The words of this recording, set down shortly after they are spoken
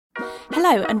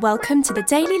Hello and welcome to the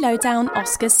Daily Lowdown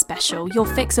Oscars special, your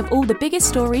fix of all the biggest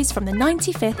stories from the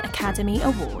 95th Academy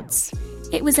Awards.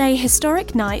 It was a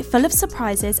historic night full of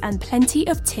surprises and plenty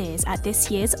of tears at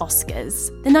this year's Oscars.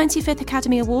 The 95th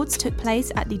Academy Awards took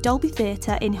place at the Dolby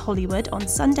Theatre in Hollywood on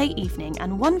Sunday evening,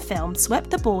 and one film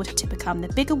swept the board to become the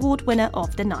big award winner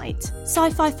of the night.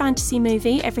 Sci-fi fantasy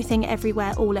movie Everything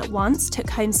Everywhere All at Once took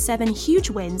home 7 huge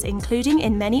wins, including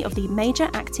in many of the major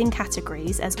acting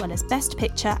categories, as well as Best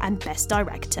Picture and Best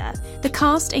Director. The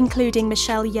cast, including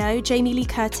Michelle Yeoh, Jamie Lee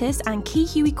Curtis and Ke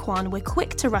Huy Quan, were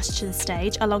quick to rush to the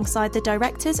stage alongside the directors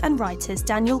and writers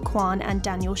Daniel Kwan and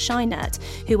Daniel Scheinert,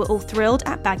 who were all thrilled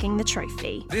at bagging the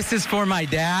trophy. This is for my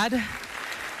dad,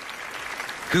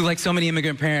 who, like so many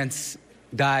immigrant parents,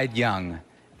 died young.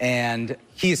 And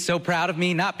he is so proud of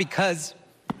me, not because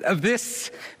of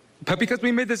this, but because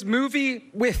we made this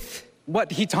movie with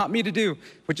what he taught me to do,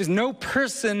 which is no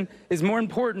person is more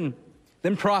important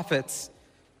than prophets,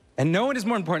 and no one is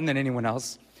more important than anyone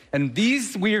else. And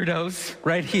these weirdos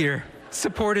right here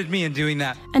supported me in doing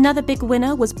that. Another big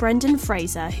winner was Brendan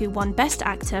Fraser, who won Best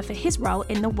Actor for his role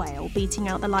in The Whale, beating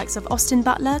out the likes of Austin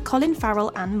Butler, Colin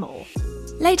Farrell and more.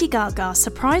 Lady Gaga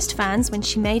surprised fans when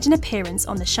she made an appearance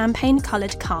on the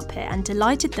champagne-coloured carpet and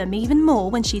delighted them even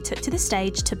more when she took to the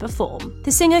stage to perform.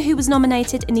 The singer, who was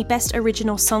nominated in the Best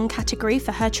Original Song category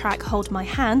for her track Hold My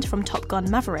Hand from Top Gun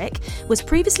Maverick, was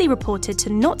previously reported to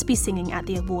not be singing at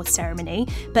the awards ceremony,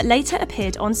 but later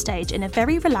appeared on stage in a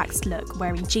very relaxed look,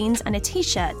 wearing jeans and a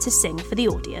t-shirt to sing for the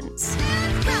audience.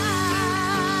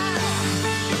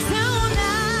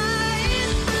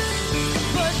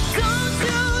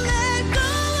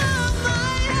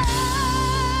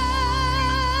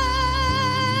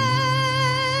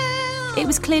 It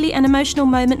was clearly an emotional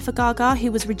moment for Gaga,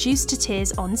 who was reduced to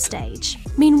tears on stage.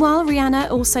 Meanwhile,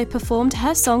 Rihanna also performed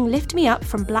her song Lift Me Up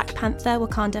from Black Panther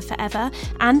Wakanda Forever,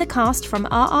 and the cast from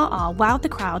RRR wowed the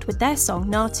crowd with their song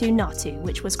Natu Natu,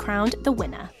 which was crowned the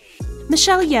winner.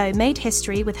 Michelle Yeoh made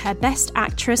history with her Best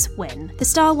Actress win. The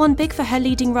star won big for her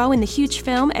leading role in the huge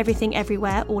film Everything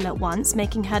Everywhere All at Once,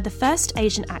 making her the first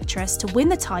Asian actress to win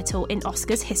the title in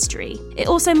Oscars history. It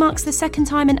also marks the second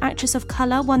time an actress of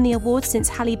colour won the award since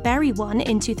Halle Berry won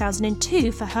in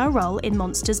 2002 for her role in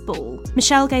Monsters Ball.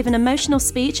 Michelle gave an emotional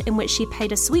speech in which she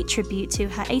paid a sweet tribute to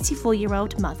her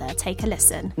 84-year-old mother. Take a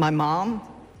listen. My mom,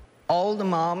 all the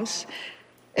moms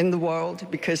in the world,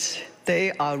 because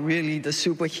they are really the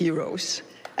superheroes,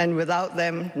 and without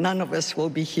them, none of us will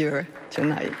be here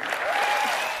tonight.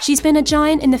 She's been a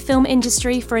giant in the film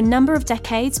industry for a number of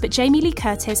decades, but Jamie Lee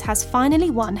Curtis has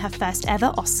finally won her first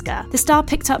ever Oscar. The star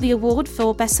picked up the award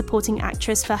for Best Supporting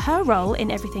Actress for her role in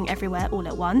Everything Everywhere All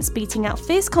at Once, beating out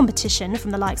fierce competition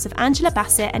from the likes of Angela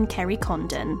Bassett and Kerry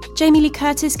Condon. Jamie Lee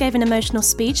Curtis gave an emotional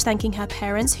speech thanking her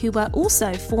parents, who were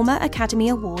also former Academy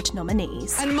Award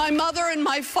nominees. And my mother and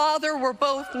my father were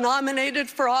both nominated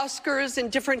for Oscars in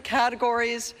different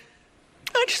categories.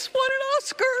 I just won an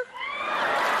Oscar.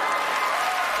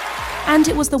 And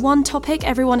it was the one topic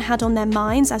everyone had on their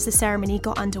minds as the ceremony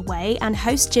got underway, and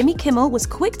host Jimmy Kimmel was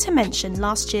quick to mention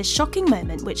last year's shocking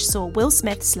moment which saw Will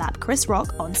Smith slap Chris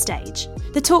Rock on stage.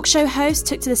 The talk show host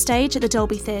took to the stage at the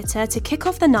Dolby Theatre to kick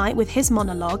off the night with his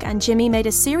monologue, and Jimmy made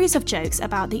a series of jokes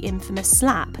about the infamous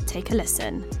slap. Take a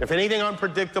listen. If anything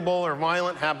unpredictable or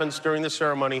violent happens during the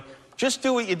ceremony, just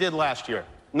do what you did last year.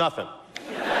 Nothing.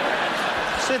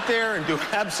 Sit there and do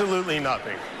absolutely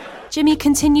nothing. Jimmy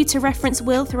continued to reference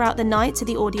Will throughout the night to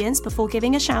the audience before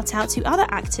giving a shout out to other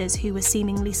actors who were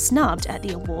seemingly snubbed at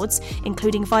the awards,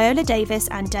 including Viola Davis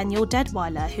and Daniel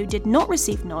Deadwyler, who did not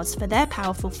receive nods for their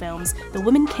powerful films The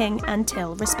Woman King and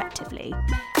Till, respectively.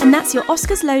 And that's your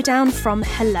Oscars Lowdown from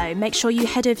Hello. Make sure you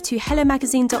head over to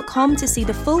hellomagazine.com to see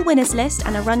the full winners list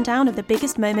and a rundown of the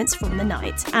biggest moments from the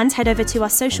night. And head over to our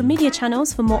social media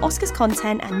channels for more Oscars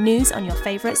content and news on your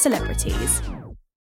favourite celebrities.